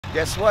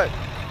guess what?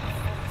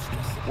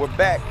 We're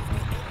back.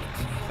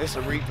 It's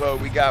a repo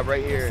we got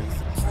right here in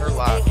her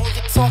lot.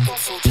 Just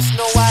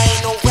know I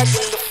ain't no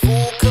regular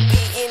fool. Could be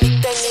anything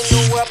in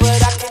the world,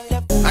 but I can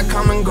never. I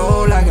come and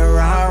go like a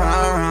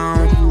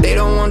round. They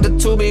don't want the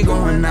two be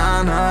going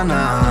nah.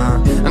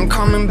 I'm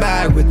coming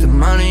back with the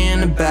money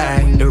in the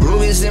bag. The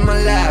rubies in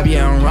my lap,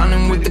 yeah, I'm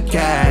running with the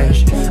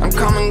cash. I'm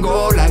come and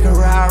go like a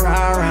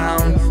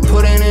round.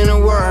 Putting in the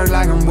work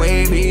like I'm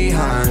way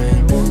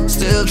behind.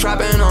 Still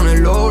trapping on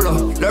the low,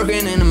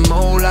 lurking in the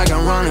mold like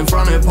I'm running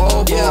from the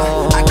pole.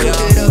 Yeah, I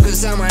cooked it up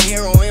cause I'm a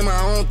hero in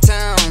my own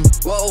town.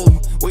 Whoa,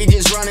 we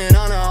just running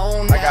on our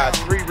own now. I got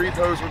 3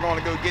 repos we're going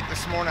to go get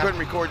this morning. I couldn't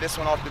record this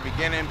one off the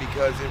beginning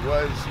because it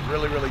was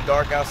really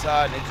dark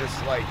outside and it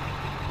just like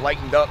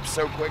lightened up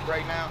so quick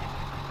right now.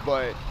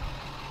 But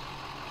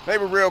they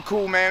were real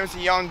cool, man. It was a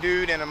young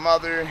dude and a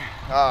mother.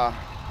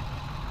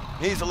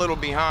 He's a little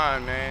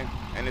behind, man,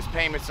 and his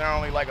payments are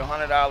only like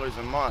 $100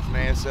 a month,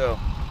 man. So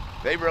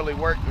they really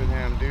worked with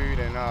him, dude,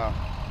 and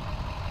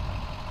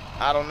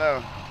I don't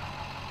know.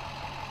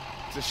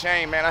 It's a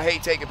shame, man. I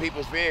hate taking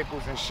people's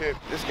vehicles and shit.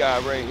 This guy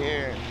right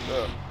here,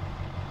 look.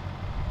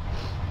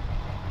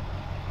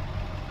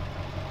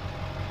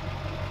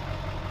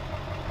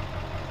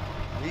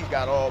 He's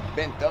got all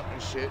bent up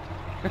and shit.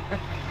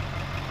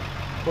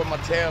 Put my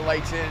tail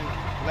lights in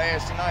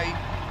last night,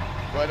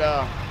 but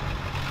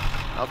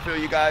I'll fill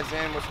you guys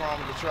in what's wrong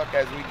with the truck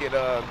as we get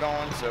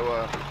going.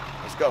 So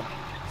let's go.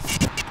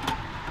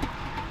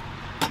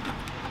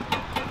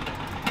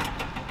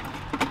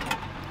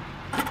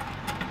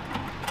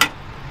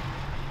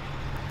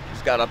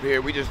 Just got up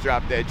here. We just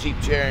dropped that Jeep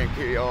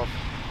Cherokee off.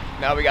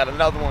 Now we got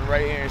another one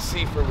right here in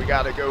Seaford we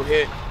gotta go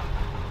hit.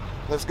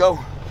 Let's go.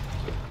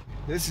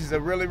 This is a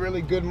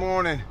really good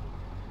morning.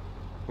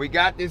 We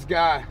got this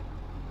guy.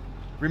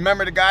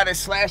 Remember the guy that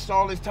slashed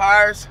all his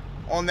tires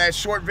on that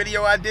short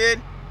video I did?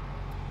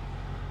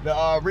 The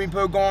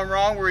repo gone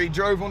wrong where he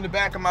drove on the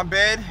back of my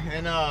bed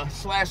and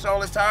slashed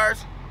all his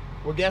tires?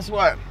 Well, guess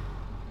what?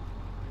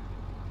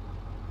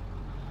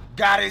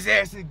 Got his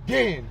ass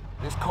again.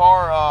 This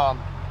car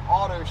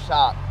auto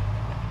shop.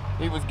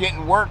 He was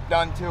getting work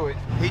done to it.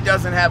 He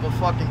doesn't have a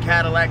fucking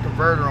Cadillac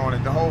converter on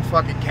it. The whole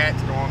fucking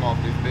cat's going off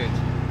this bitch.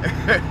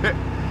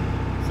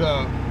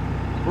 So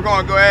we're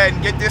gonna go ahead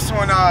and get this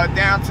one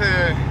down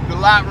to the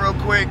lot real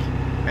quick,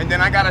 and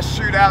then I gotta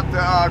shoot out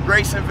to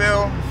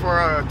Graysonville for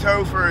a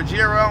tow for a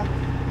Giro.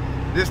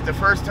 This is the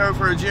first tow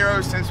for a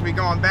Giro since we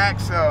gone back,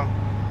 so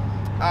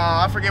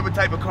I forget what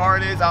type of car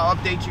it is. I'll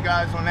update you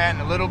guys on that in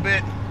a little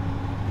bit,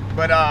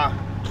 but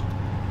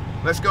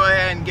let's go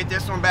ahead and get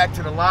this one back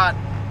to the lot.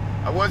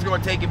 I was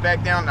gonna take it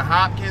back down to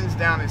Hopkins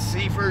down in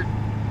Seaford,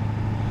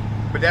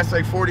 but that's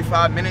like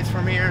 45 minutes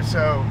from here,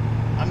 so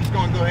I'm just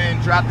gonna go ahead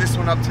and drop this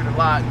one up to the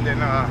lot and then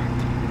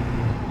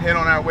head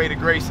on our way to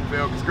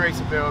Graysonville, because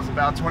Graysonville is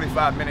about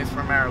 25 minutes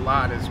from our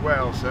lot as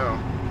well. So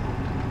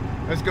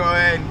let's go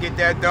ahead and get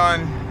that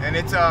done. And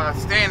it's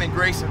staying in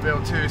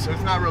Graysonville too, so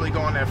it's not really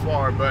going that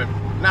far, but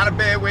not a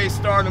bad way to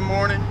start the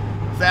morning.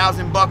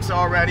 $1,000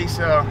 already,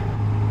 so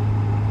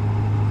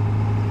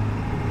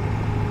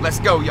let's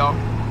go, y'all.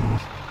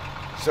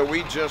 So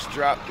we just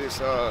dropped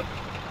this ooh,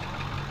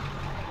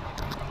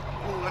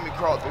 let me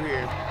crawl through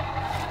here.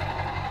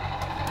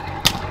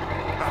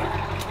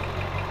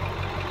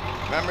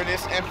 Remember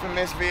this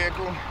infamous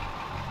vehicle?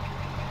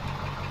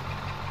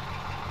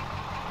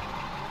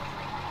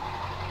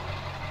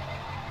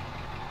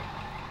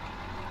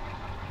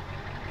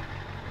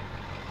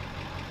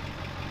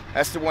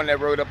 That's the one that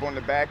rode up on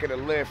the back of the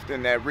lift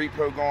in that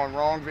repo gone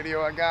wrong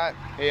video I got.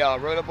 He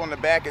rode up on the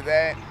back of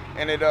that,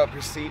 ended up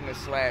proceeding to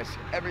slash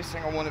every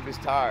single one of his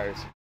tires.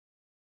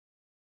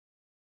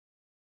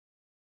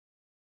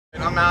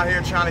 And I'm out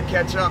here trying to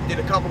catch up, did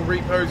a couple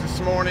repos this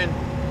morning.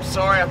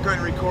 Sorry I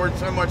couldn't record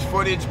so much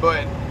footage,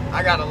 but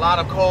I got a lot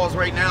of calls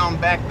right now I'm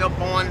backed up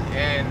on,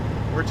 and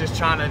we're just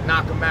trying to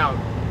knock them out.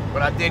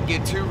 But I did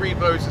get 2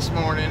 repos this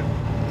morning.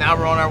 Now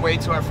we're on our way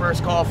to our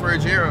first call for a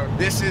Giro.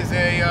 This is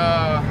a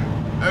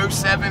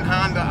 07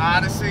 Honda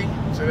Odyssey,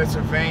 so that's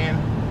a van.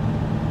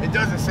 It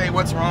doesn't say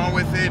what's wrong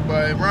with it,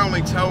 but we're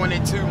only towing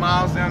it 2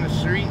 miles down the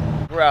street.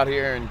 We're out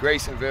here in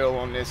Graysonville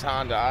on this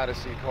Honda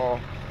Odyssey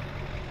call.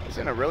 It's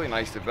in a really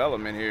nice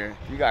development here.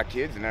 If you got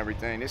kids and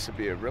everything, this would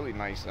be a really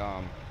nice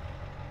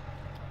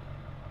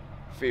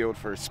field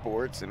for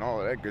sports and all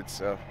of that good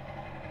stuff.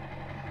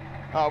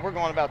 We're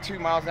going about 2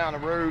 miles down the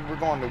road. We're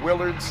going to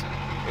Willard's.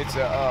 It's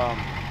an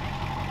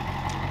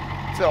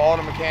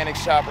auto mechanic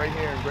shop right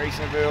here in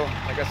Graysonville.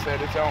 Like I said,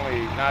 it's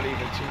only not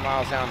even 2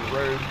 miles down the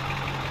road.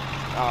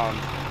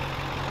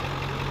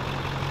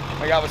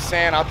 Like I was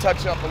saying, I'll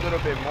touch up a little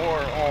bit more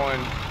on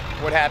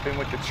what happened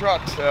with the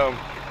truck. So,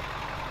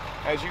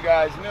 as you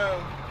guys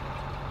know,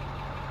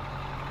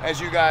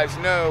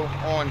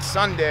 on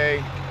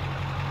Sunday,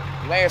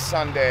 last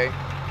Sunday,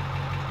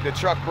 the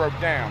truck broke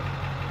down.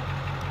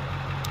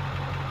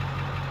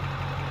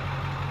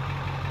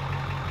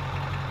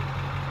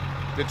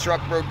 The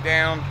truck broke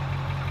down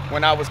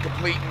when I was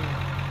completing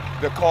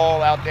the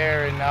call out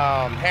there in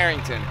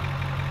Harrington.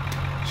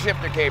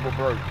 Shifter cable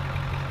broke.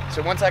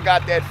 So once I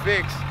got that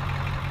fixed,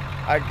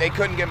 they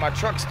couldn't get my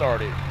truck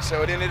started.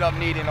 So it ended up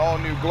needing all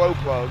new glow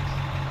plugs.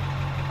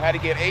 I had to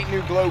get 8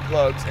 new glow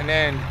plugs, and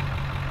then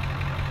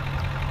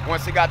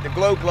once they got the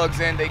glow plugs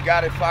in, they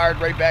got it fired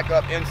right back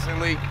up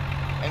instantly,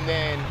 and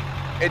then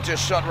it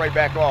just shut right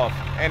back off.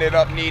 Ended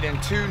up needing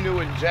 2 new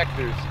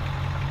injectors,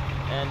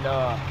 and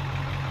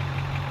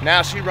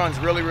now she runs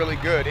really, really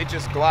good. It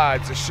just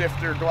glides. The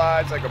shifter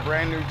glides like a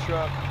brand new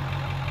truck.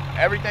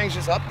 Everything's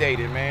just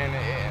updated, man.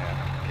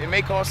 It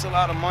may cost a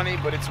lot of money,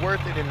 but it's worth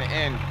it in the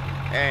end.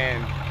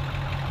 And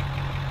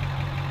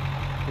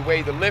the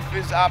way the lift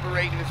is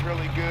operating is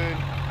really good.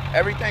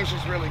 Everything's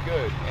just really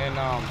good, and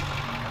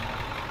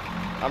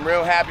I'm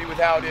real happy with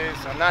how it is.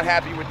 I'm not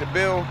happy with the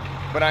bill,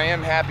 but I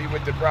am happy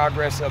with the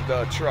progress of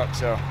the truck.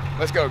 So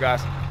let's go,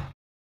 guys.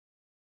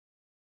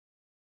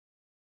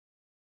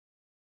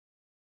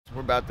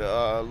 We're about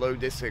to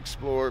load this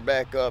Explorer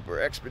back up, or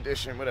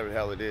Expedition, whatever the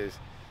hell it is.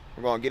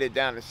 We're gonna get it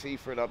down to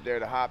Seaford up there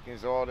to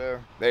Hopkins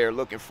Auto. They are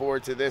looking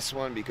forward to this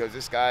one because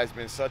this guy's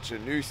been such a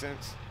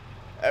nuisance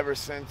ever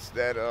since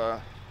that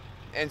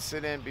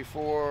incident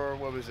before,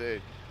 what was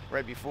it,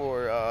 right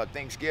before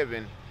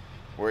Thanksgiving,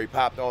 where he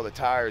popped all the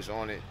tires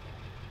on it.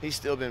 He's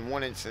still been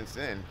wanted since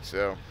then,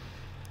 so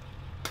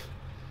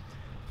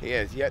he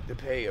has yet to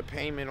pay a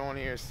payment on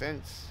here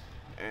since,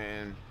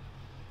 and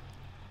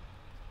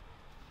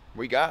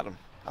we got him.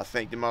 I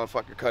think the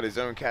motherfucker cut his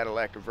own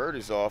Cadillac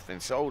converters off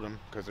and sold them,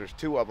 because there's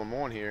 2 of them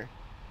on here.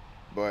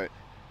 But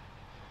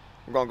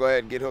we're gonna go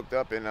ahead and get hooked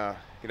up and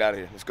get out of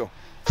here. Let's go.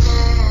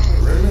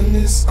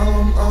 Reminisce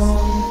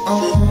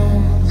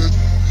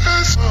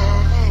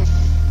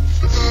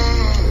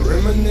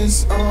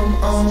Reminisce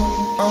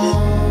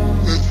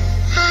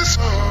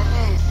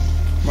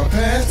my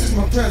past is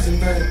my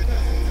present, babe.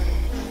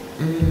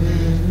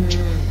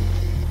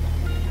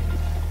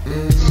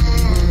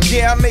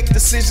 Yeah, I make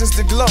decisions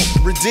to glow.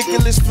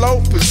 Ridiculous flow,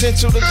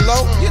 potential to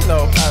glow. You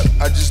know,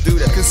 I just do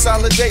that.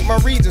 Consolidate my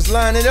regions,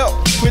 line it up,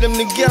 put them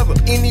together.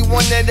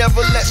 Anyone that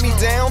ever let me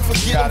down,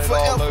 forget them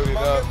forever. Loaded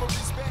up.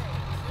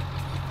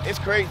 It's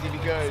crazy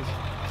because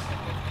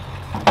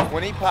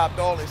when he popped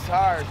all his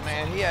tires,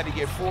 man, he had to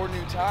get 4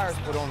 new tires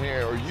put on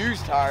here, or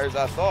used tires,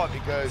 I thought,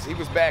 because he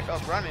was back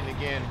up running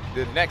again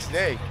the next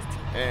day.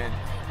 And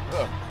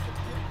look,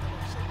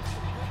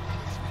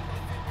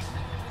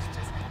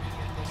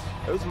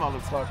 those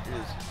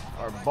motherfuckers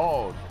are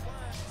bald.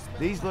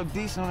 These look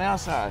decent on the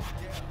outside.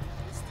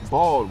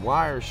 Bald,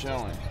 wire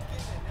showing.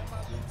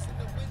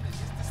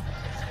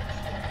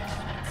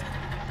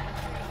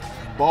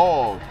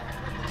 Bald.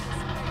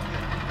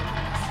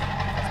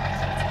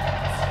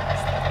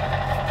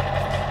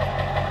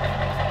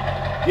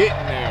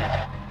 Getting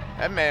there.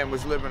 That man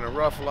was living a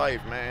rough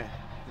life, man.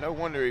 No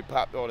wonder he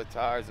popped all the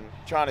tires and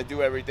trying to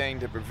do everything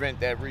to prevent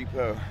that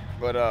repo.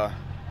 But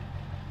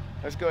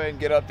let's go ahead and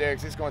get up there,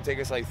 because it's going to take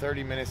us like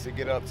 30 minutes to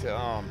get up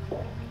to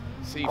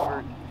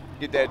Seaford,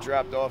 get that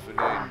dropped off, and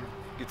then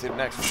get to the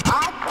next one.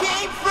 I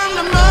came from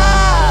the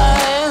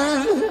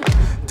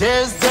mud.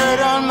 There's dirt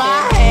on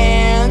my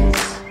hands.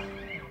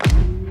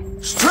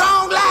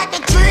 Strong like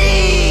a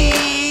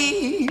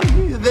tree.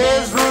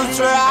 There's roots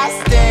where I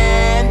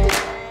stand.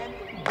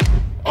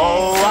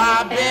 Oh,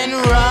 I've been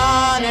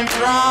running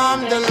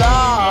from the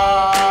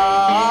law.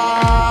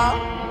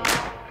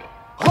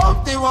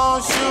 Hope they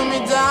won't shoot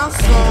me down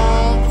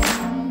soon.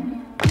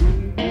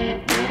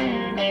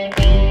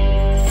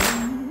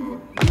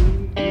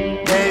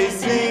 They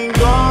sing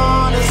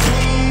on a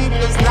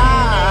sleepless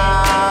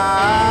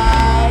night.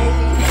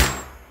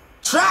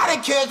 Try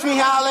to catch me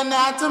howling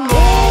at the moon.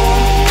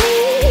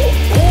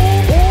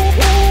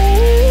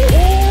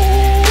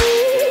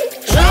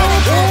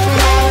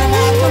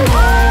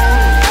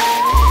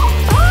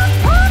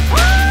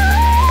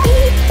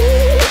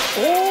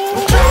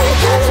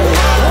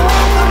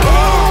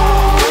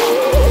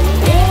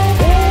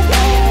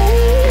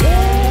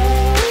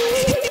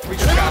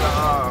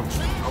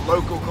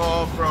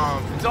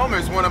 It's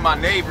almost one of my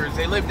neighbors.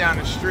 They live down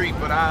the street,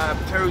 but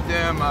I've towed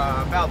them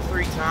about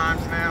 3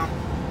 times now.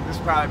 This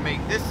about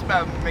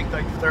make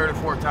like the 3rd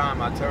or 4th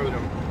time I towed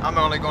them. I'm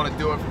only going to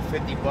do it for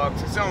 50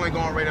 bucks. It's only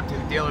going right up to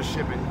the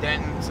dealership in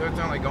Denton, so it's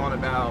only going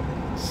about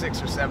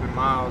 6 or 7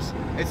 miles.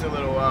 It's a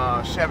little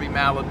Chevy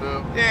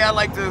Malibu. Yeah, I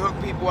like to hook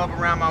people up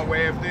around my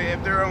way.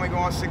 If they're only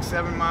going 6 or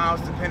 7 miles,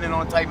 depending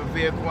on type of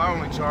vehicle, I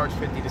only charge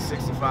 $50 to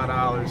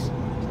 $65.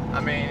 I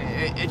mean,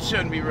 it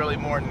shouldn't be really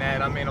more than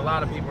that. I mean, a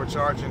lot of people are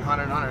charging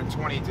 $100,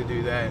 $120 to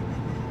do that,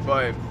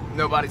 but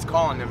nobody's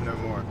calling them no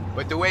more.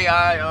 But the way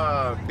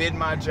I bid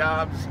my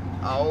jobs,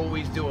 I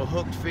always do a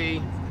hooked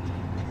fee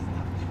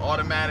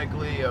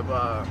automatically of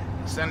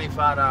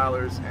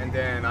 $75, and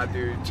then I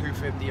do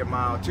 $250 a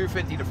mile,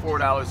 $250 to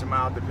 $4 a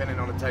mile, depending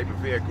on the type of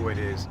vehicle it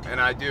is.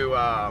 And I do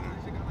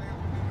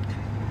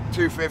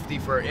 $250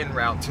 for en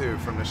route too,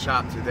 from the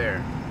shop to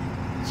there.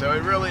 So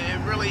it really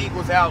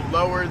equals out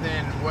lower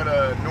than what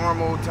a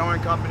normal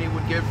towing company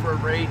would give for a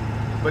rate,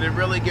 but it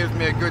really gives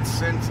me a good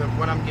sense of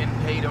what I'm getting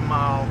paid a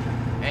mile,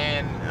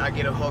 and I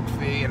get a hook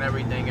fee and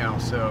everything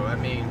else. So I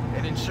mean,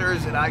 it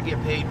ensures that I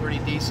get paid pretty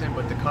decent,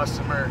 but the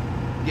customer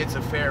gets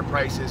a fair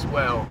price as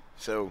well.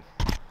 So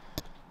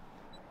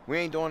we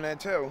ain't doing that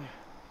too.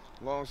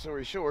 Long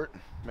story short,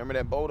 remember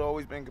that bolt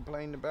always been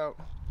complaining about?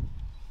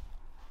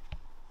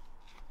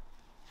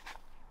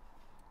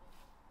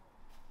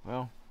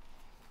 Well,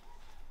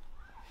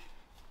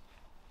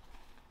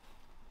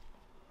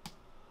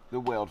 the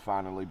weld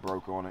finally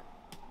broke on it.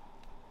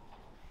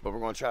 But we're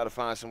gonna try to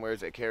find somewhere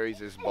that carries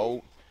this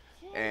bolt,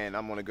 and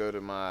I'm gonna go to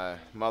my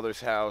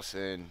mother's house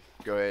and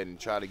go ahead and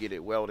try to get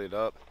it welded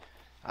up.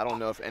 I don't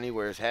know if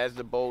anywhere has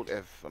the bolt.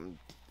 If I'm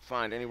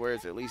find anywhere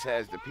that at least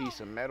has the piece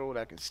of metal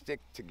that can stick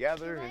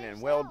together and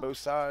then weld both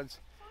sides.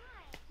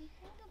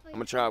 I'm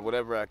gonna try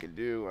whatever I can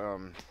do.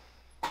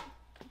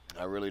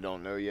 I really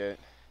don't know yet.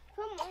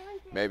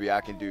 Maybe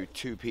I can do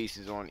 2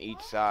 pieces on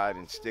each side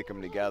and stick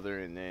them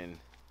together and then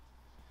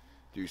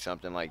do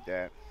something like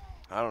that.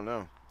 I don't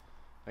know.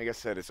 Like I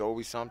said, it's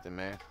always something,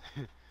 man.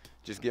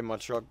 Just get my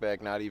truck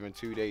back not even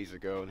 2 days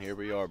ago, and here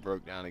we are,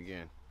 broke down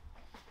again.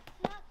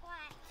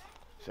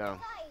 So,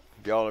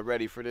 if y'all are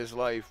ready for this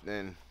life,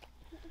 then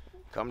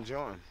come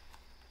join.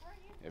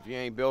 If you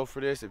ain't built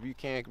for this, if you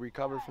can't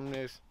recover from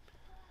this,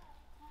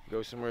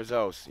 go somewhere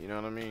else. You know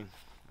what I mean?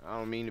 I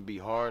don't mean to be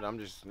hard. I'm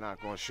just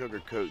not going to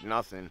sugarcoat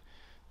nothing,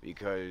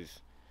 because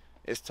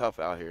it's tough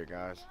out here,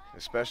 guys.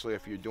 Especially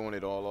if you're doing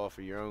it all off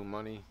of your own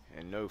money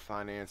and no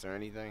finance or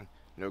anything.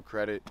 No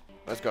credit.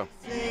 Let's go.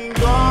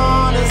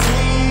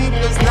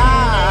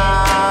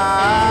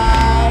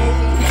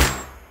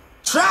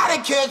 Try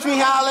to catch me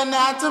howling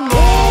at the moon.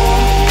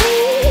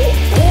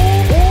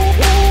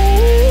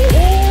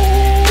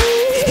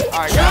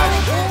 Alright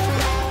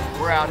guys,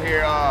 we're out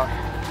here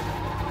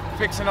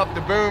fixing up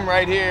the boom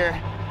right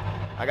here.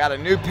 I got a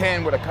new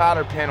pin with a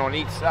cotter pin on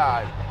each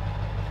side.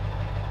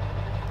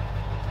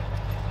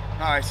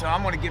 Alright, so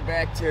I'm gonna get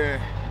back to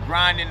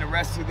grinding the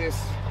rest of this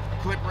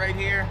clip right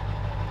here.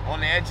 On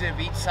the edge of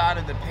each side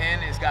of the pin,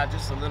 it's got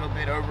just a little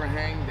bit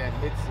overhang that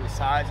hits the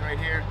sides right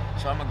here.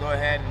 So I'm gonna go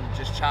ahead and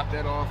just chop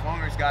that off.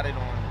 Homer's got it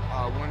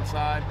on one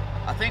side.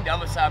 I think the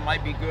other side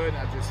might be good.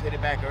 I just hit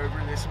it back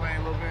over this way a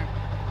little bit,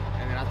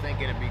 and then I think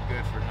it'll be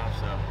good for enough.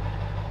 So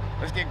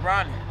let's get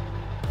grinding.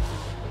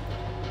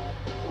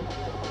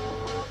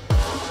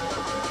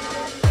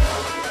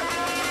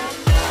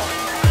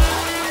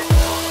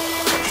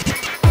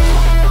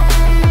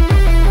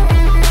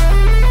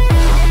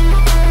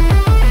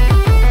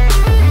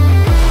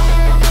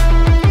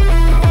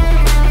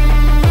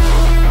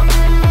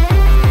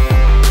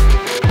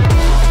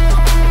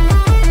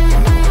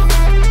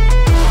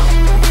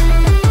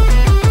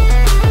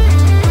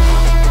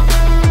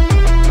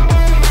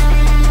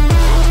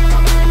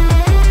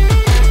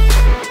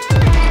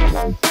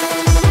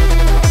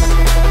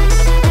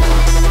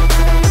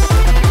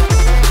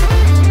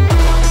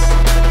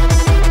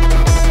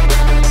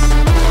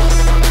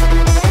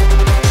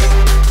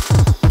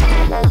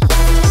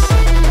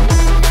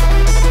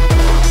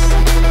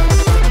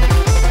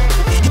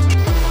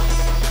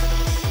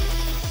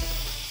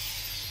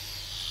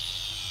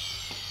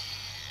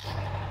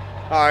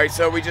 Alright,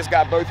 so we just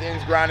got both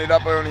ends grinded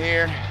up on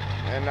here,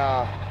 and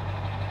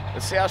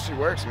let's see how she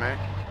works, man.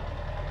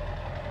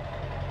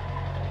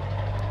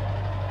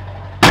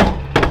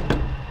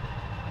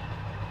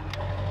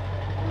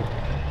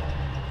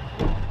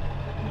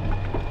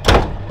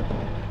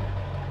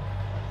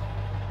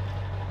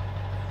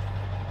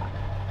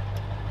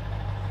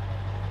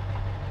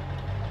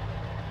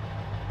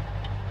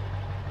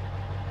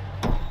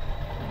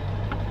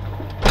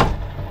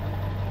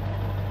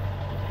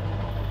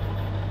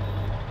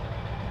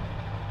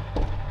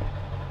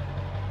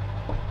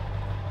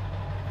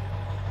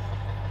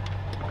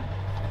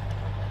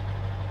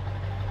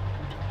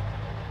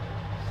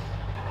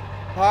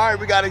 Alright,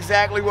 we got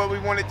exactly what we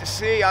wanted to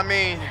see. I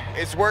mean,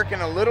 it's working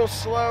a little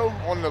slow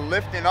on the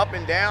lifting up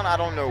and down. I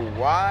don't know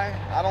why.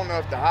 I don't know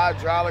if the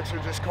hydraulics are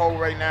just cold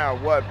right now or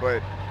what,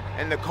 but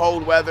in the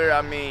cold weather,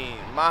 I mean,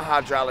 my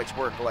hydraulics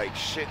work like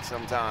shit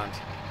sometimes.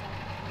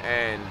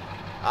 And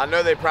I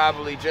know they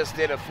probably just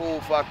did a full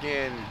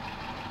fucking...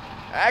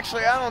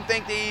 Actually, I don't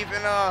think they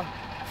even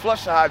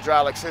flushed the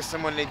hydraulic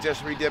system when they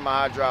just redid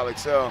my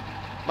hydraulics. So,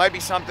 might be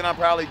something I'll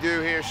probably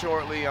do here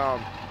shortly.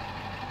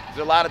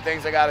 There's a lot of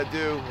things I gotta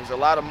do. There's a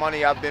lot of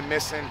money I've been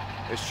missing.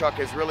 This truck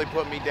has really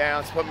put me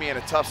down. It's put me in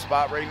a tough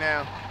spot right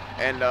now.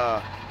 And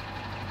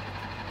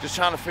just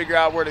trying to figure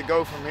out where to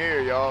go from here,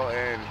 y'all.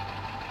 And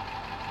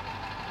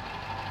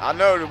I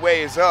know the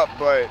way is up,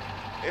 but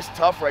it's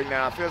tough right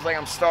now. It feels like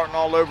I'm starting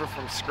all over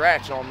from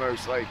scratch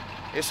almost. Like,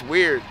 it's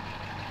weird.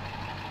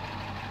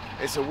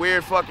 It's a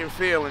weird fucking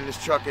feeling this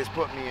truck has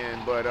put me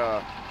in, but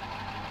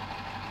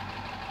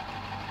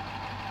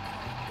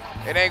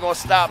it ain't gonna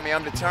stop me.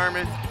 I'm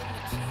determined.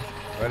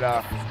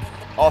 But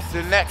off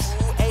to the next.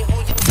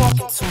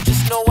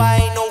 Just know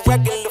I ain't no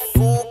regular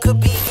fool. Could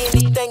be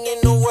anything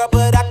in the world,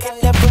 but I can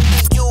never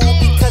be you,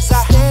 because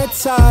I stand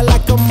tall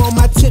like I'm on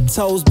my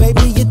tiptoes,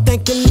 baby. You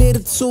think a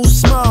little too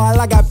small.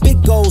 I got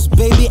big goals,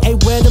 baby. Hey,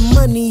 where the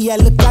money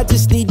at? Look, I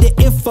just need the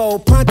info.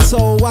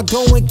 Pronto, I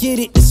go and get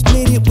it, to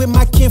split it with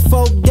my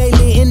kinfolk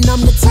daily, and I'm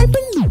the type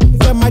of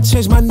I might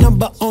change my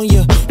number on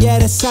you. Yeah,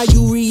 that's how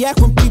you react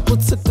when people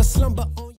took a slumber.